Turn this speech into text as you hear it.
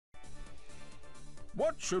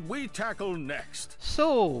What should we tackle next?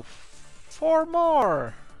 So, 4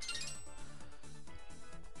 more!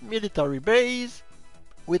 Military base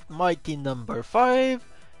with mighty number 5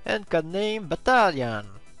 and can name battalion.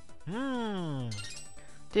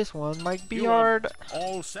 This one might be hard.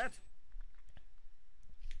 All set?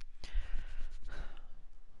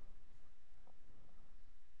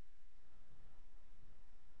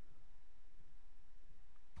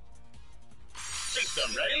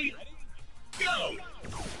 System ready? Go!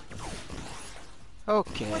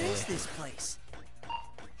 Okay. What is this place?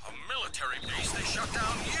 A military base they shut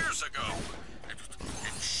down years ago.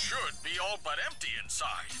 It should be all but empty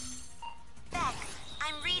inside. Beck,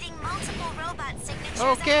 I'm reading multiple robot signatures.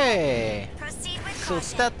 Okay. Proceed with So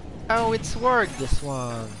caution. that's how it's worked, this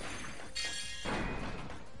one.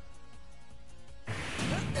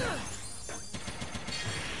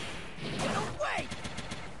 Wait!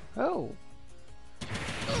 Oh.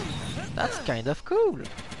 That's kind of cool.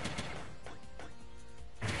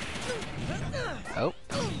 Oh.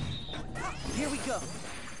 Here we go.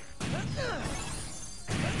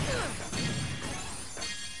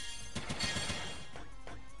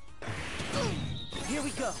 Here we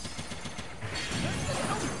go.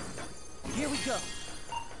 Here we go.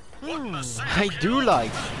 I do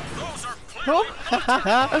like. Those are Oh, clearly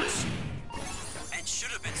haha. And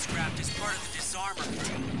should have been scrapped as part of the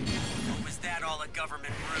disarmament. Or was that all a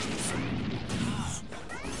government ruse? Oh,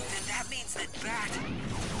 then that means that Bat...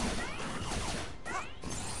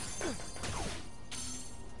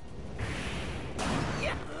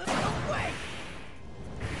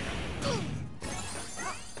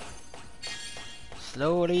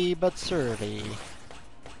 Slowly but surely.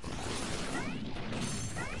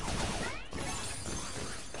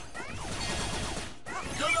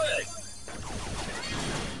 good.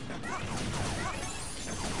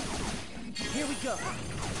 Here we go.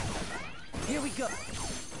 Here we go.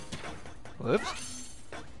 Whoops.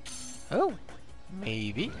 Oh,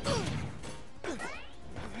 maybe.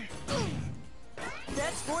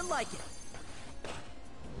 That's more like it.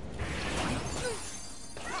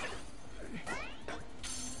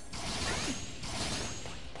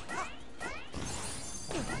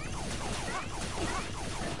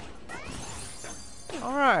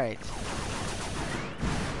 All right.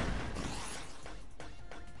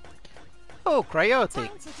 Oh, cryotic. Time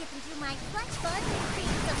to dip into my clutch bud and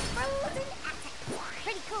create some frozen assets.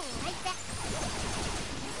 Pretty cool, right, Beck?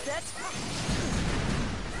 That's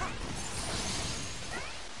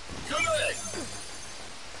Good.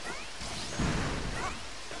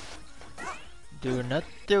 Do not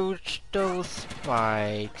touch those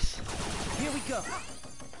spikes. Here we go.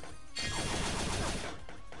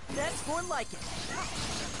 That's more like it.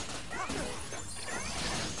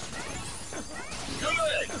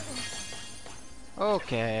 Good.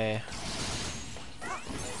 Okay.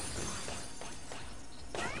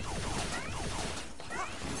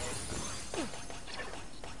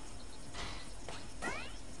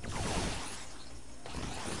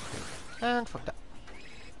 And fuck that.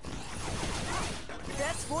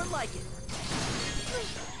 That's more like it.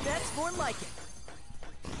 That's more like it.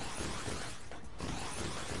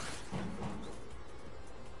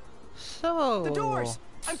 So. The doors!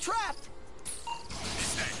 I'm trapped!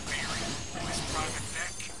 Is that fear, Miss Private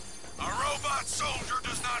Beck? A robot soldier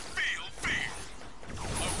does not feel fear.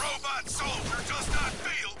 A robot soldier does not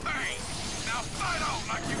feel pain. Now fight on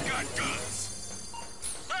like you got guts.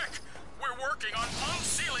 Beck, we're working on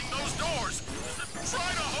unsealing those doors.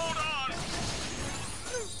 Try to hold on.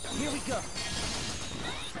 Here we go.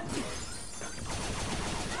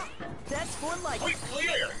 That's more like We it.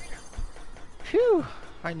 clear. Phew.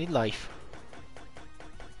 I need life.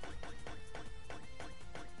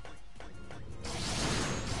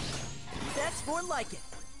 That's more like it.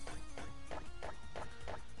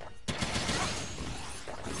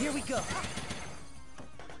 Here we go.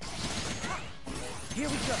 Here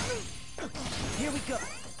we go. Here we go.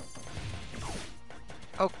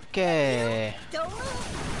 Okay. Don't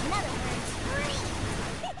move. In other words,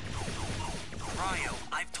 Ryo,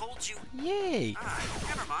 I've told you... Yay.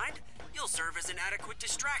 never mind. You'll serve as an adequate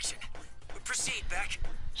distraction. Proceed, Beck.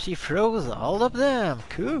 She froze all of them.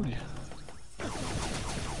 Cool.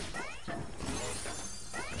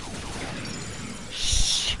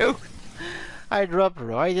 Shoot. I dropped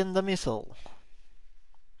right in the missile.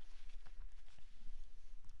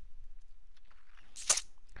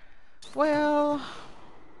 Well,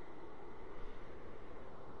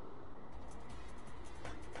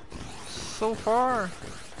 so far.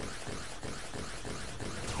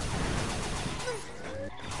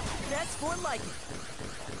 That's more like it.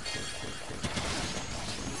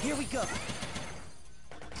 Here we go.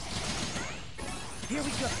 Here we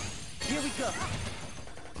go. Here we go.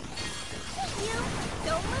 You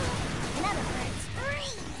don't move. In other words,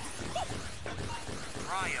 freeze.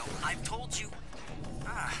 Ryo, I've told you.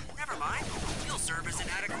 Never mind. You'll serve as an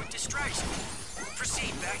adequate distraction.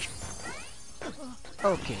 Proceed, Beck.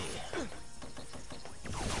 Okay.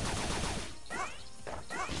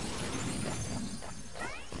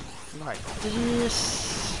 Like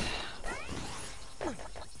this.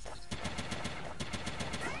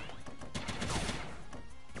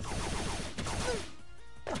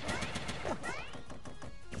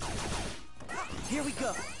 Here we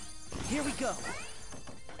go. Here we go.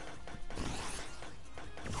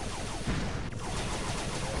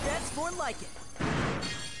 That's more like it.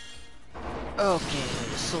 Okay,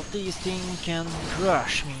 so these things can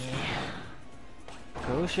crush me.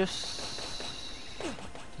 Cautious.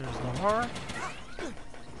 There's no more.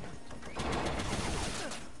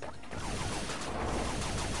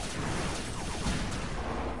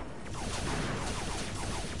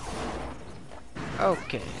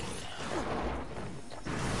 Okay.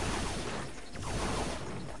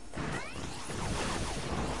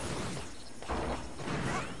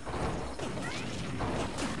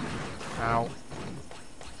 Ow.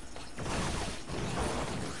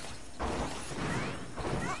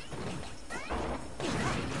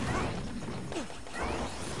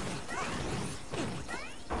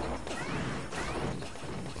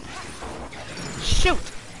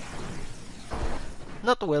 Shoot!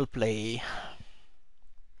 Not well play.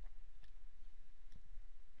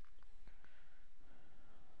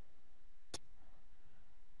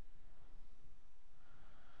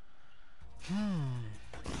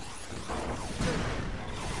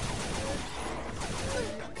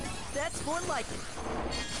 That's more like it.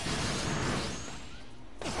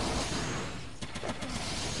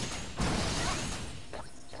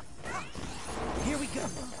 Here we go.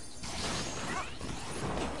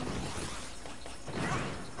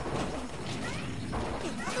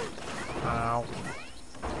 Ow.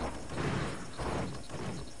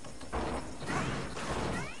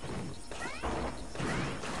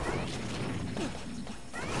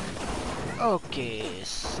 Okay,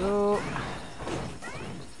 so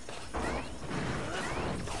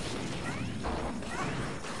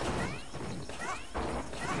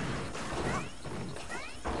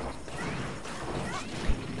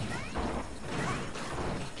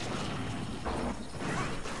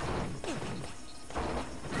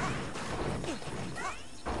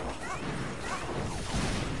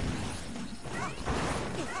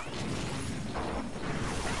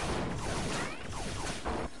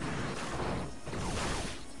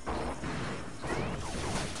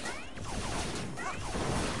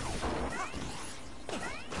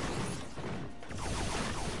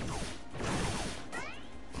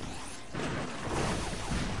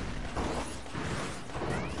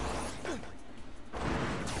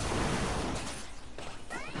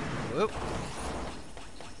whoop.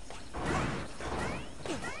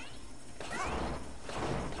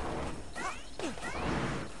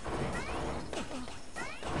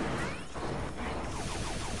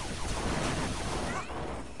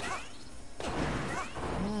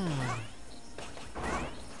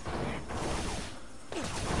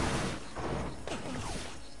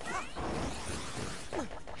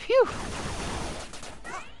 Phew!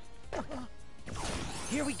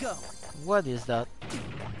 Here we go. What is that?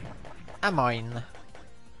 A mine.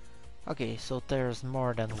 Okay, so there's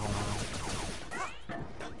more than one.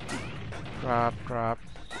 Crap, crap.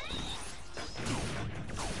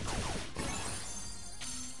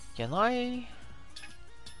 Can I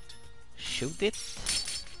shoot it?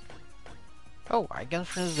 Oh, I can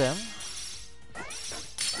freeze them.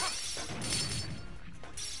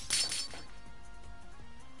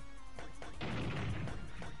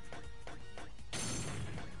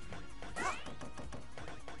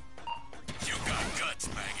 You got guts,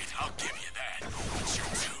 maggot. I'll give you that. But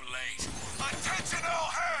you're too late. Attention all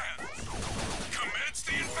hands! Commence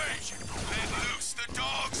the invasion. Let loose the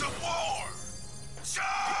dogs of war!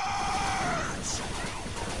 Charge!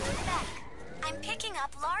 I'm picking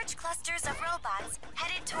up large clusters of robots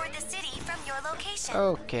headed toward the city from your location.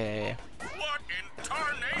 Okay. What in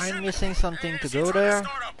tarnation? I'm missing something to Is he go trying there.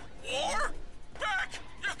 Start a war? Back!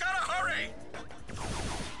 You've gotta hurry!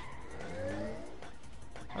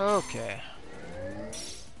 Okay.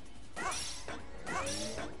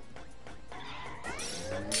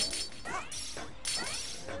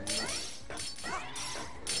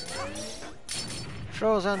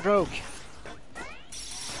 Frozen broke.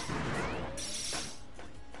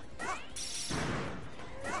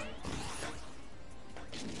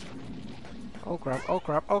 Oh crap, oh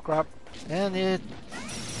crap, oh crap. And it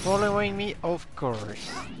following me, of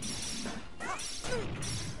course.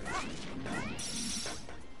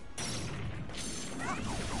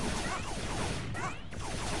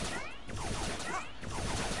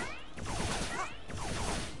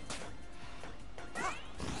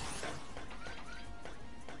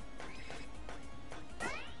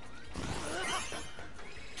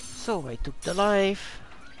 So I took the life.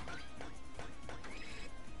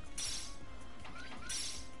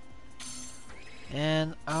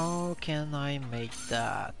 And how can I make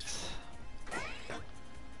that?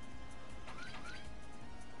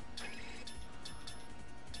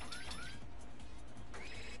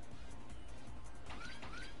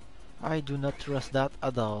 I do not trust that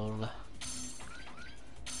at all.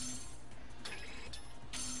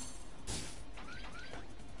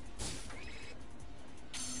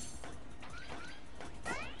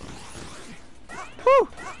 Woo!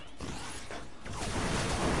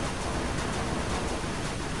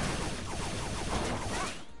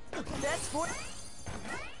 That's for.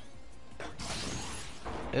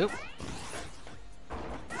 Oop.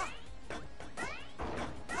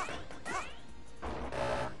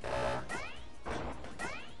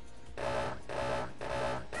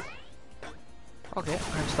 Okay,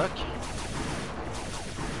 I'm stuck.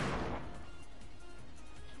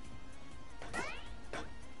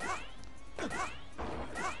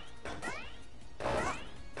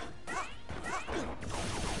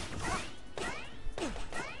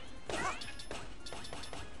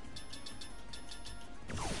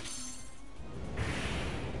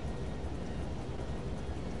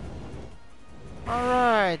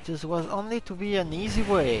 Alright, this was only to be an easy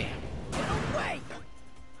way. Get away!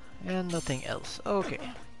 And nothing else. Okay.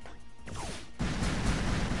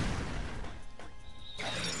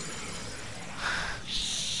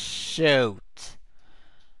 Shoot.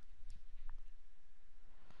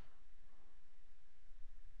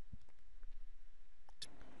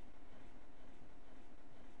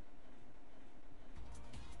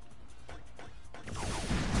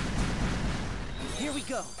 Here we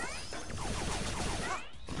go.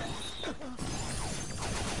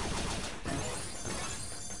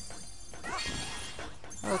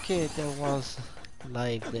 Okay, there was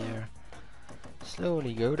life there.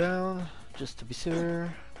 Slowly go down, just to be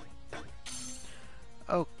sure.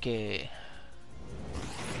 Okay.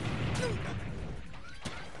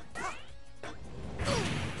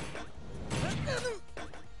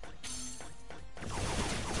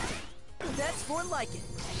 That's more like it.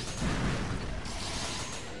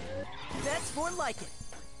 That's more like it.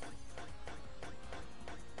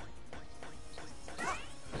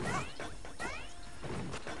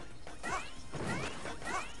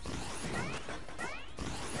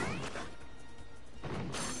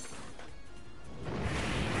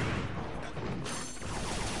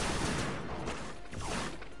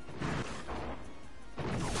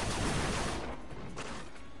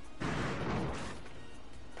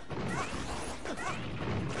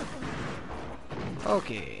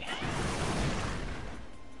 Okay.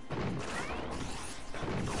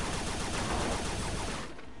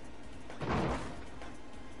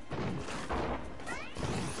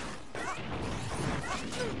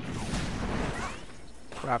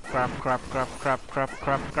 Crap, crap, crap, crap, crap, crap,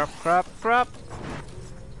 crap, crap, crap, crap.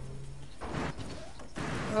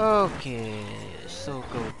 Okay, so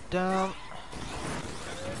go down.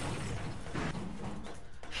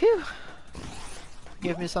 Phew.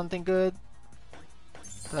 Give me something good.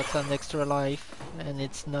 That's an extra life, and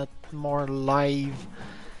it's not more live.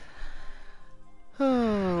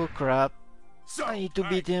 Oh crap. So, I need to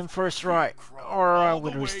beat him first right, or I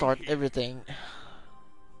will restart everything.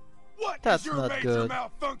 What That's is your not major good.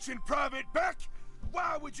 malfunction, Private Beck?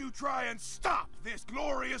 Why would you try and stop this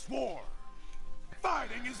glorious war?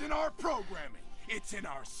 Fighting is in our programming. It's in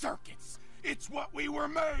our circuits. It's what we were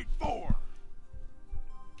made for.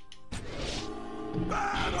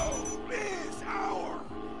 Battle is our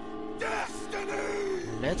destiny!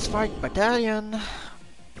 Let's fight, battalion.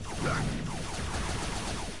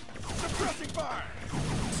 Suppressing fire!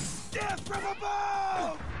 Death from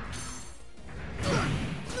above!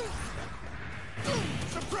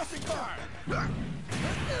 Suppressing fire!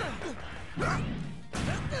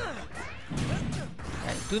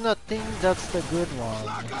 I do not think that's the good one.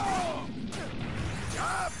 Lock on!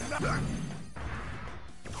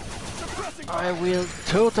 Suppressing I fire! will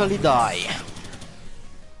totally die.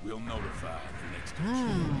 We'll notify the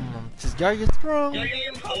next This guy is strong.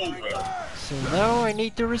 So now I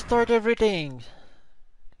need to restart everything.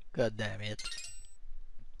 God damn it.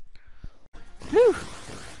 Whew.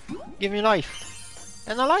 Give me life.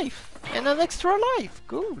 And a life. And an extra life.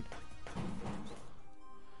 Good.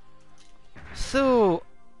 So,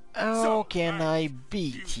 can I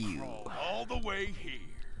beat you? Crawled all the way here.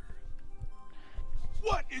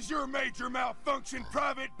 What is your major malfunction,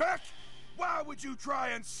 Private Beck? Why would you try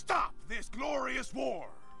and stop this glorious war?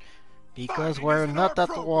 Because Fighting we're isn't not our at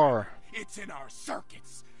program. war. It's in our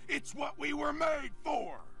circuits. It's what we were made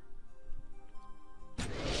for.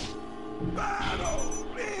 Battle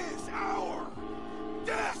is our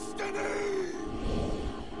destiny.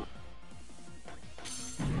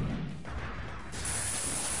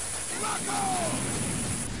 Lock on!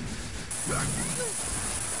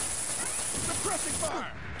 Suppressing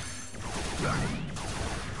fire!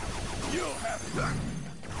 You'll have it!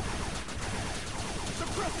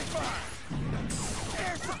 Suppressing fire!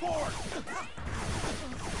 Air support!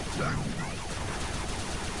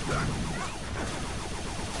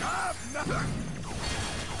 I've nothing!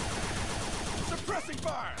 Suppressing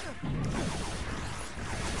fire!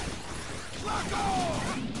 Lock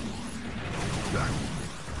on!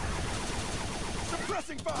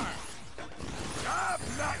 Suppressing fire!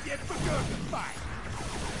 I've not yet begun to fight!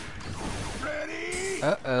 Ready?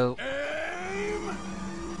 Uh-oh. Aim!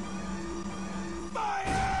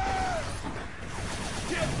 Fire!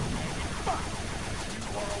 Get ready, fight!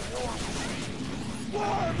 You are a war machine!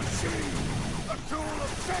 War machine! A tool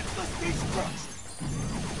of senseless destruction!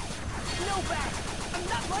 No, Bat! I'm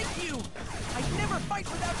not like you! I'd never fight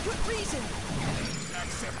without good reason!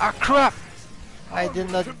 Ah, crap! I did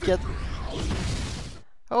not get...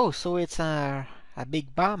 Oh, so it's a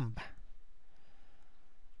big bomb.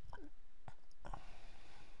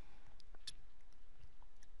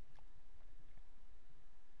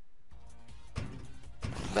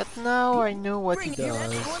 But now I know what he Bring it,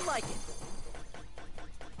 that's does. more like it.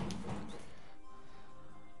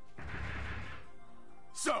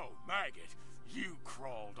 So, Maggot, you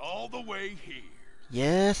crawled all the way here.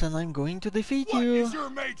 Yes, and I'm going to defeat What you. is your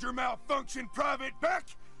major malfunction, Private Beck?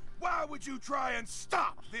 Why would you try and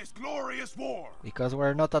stop this glorious war? Because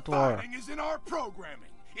we're not at war. Fighting is in our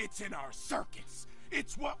programming. It's in our circuits.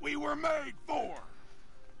 It's what we were made for.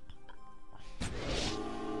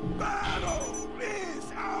 Battle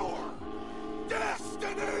is our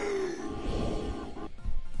destiny!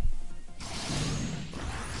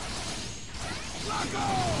 Lock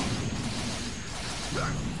on!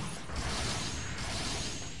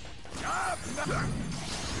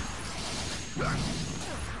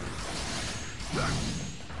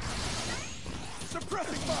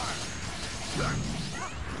 Suppressing fire!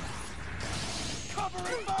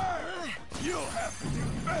 Covering fire! You'll have to do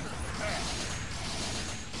better than that!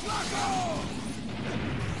 Lock on!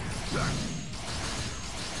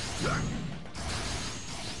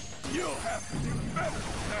 You'll have to do better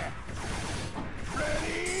than that!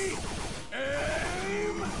 Ready?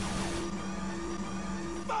 Aim!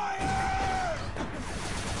 Fire!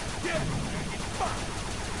 Get ready, fight!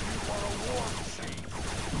 You are a war machine!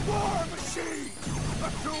 War machine! A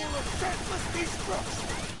tool of senseless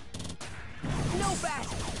destruction! No, Bat!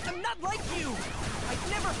 I'm not like you! I'd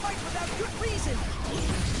never fight without good reason!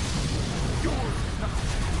 Yours is not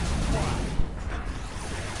why?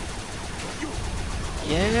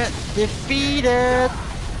 Yeah, defeated!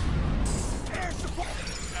 Air support!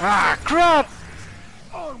 Ah, crap!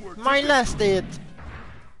 Onward! to My victory! last hit!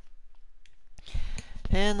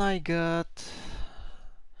 And I got...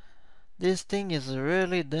 This thing is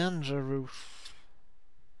really dangerous.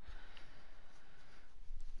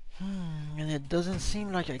 And it doesn't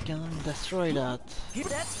seem like I can destroy that. Here,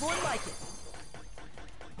 that's more like it.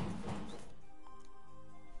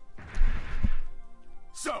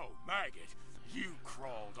 So, Maggot, you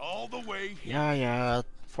crawled all the way here. Yeah,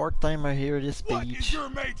 fourth time I hear this What is speech. your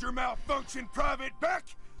major malfunction, Private Beck?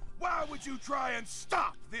 Why would you try and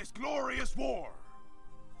stop this glorious war?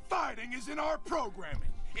 Fighting is in our programming.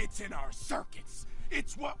 It's in our circuits.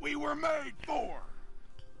 It's what we were made for.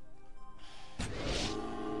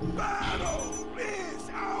 Battle is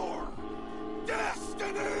our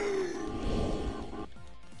destiny!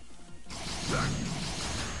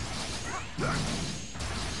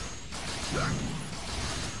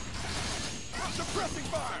 Suppressing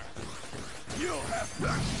fire! You'll have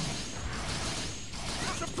to...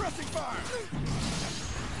 Suppressing fire!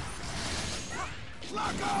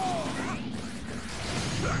 Lock on!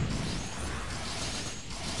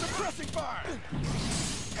 Suppressing fire!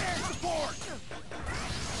 Air support!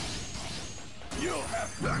 You'll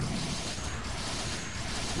have to...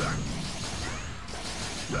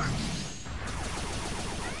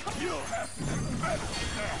 You'll have to do better than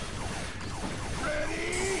that!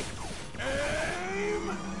 Ready? Aim!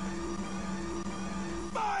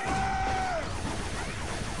 Fire!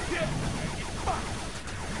 Get ready, fight!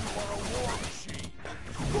 You are a war machine!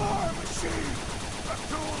 War machine! A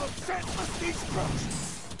tool of senseless destruction!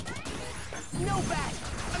 No, Bat!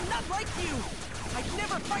 I'm not like you! I'd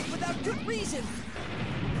never fight without good reason!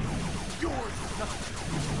 Yours is not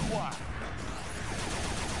why.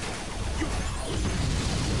 You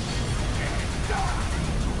and die!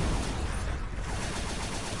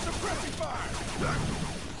 Suppressing fire!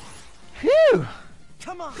 Phew!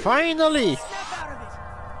 Come on! Finally! Snap out of it!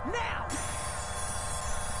 Now!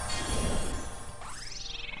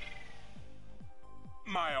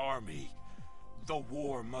 My army. The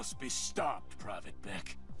war must be stopped, Private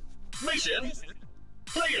Beck. Mission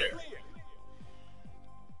clear.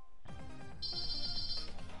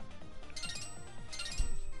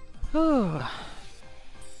 Whew.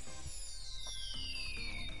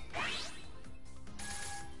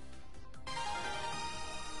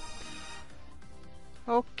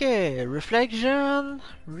 Okay, reflection,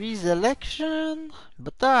 reselection,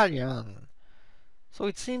 battalion. So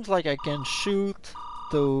it seems like I can shoot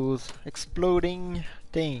those exploding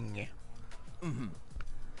thing.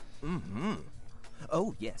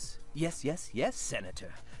 Oh, yes. Yes,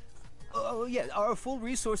 Senator. Oh, yeah, our full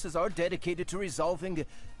resources are dedicated to resolving...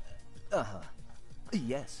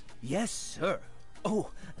 Yes, sir.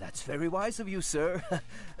 Oh, that's very wise of you, sir.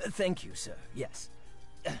 Thank you, sir. Yes.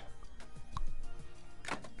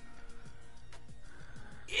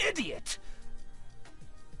 Idiot!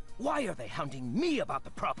 Why are they hounding me about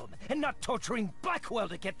the problem and not torturing Blackwell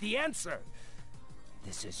to get the answer?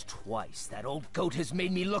 This is twice that old goat has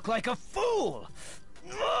made me look like a fool!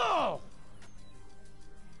 No!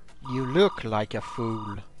 You look like a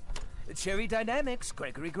fool. Cherry Dynamics,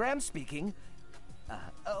 Gregory Graham speaking.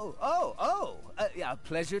 Yeah,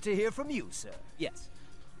 pleasure to hear from you, sir. Yes.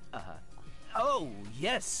 Oh,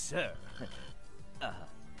 yes, sir.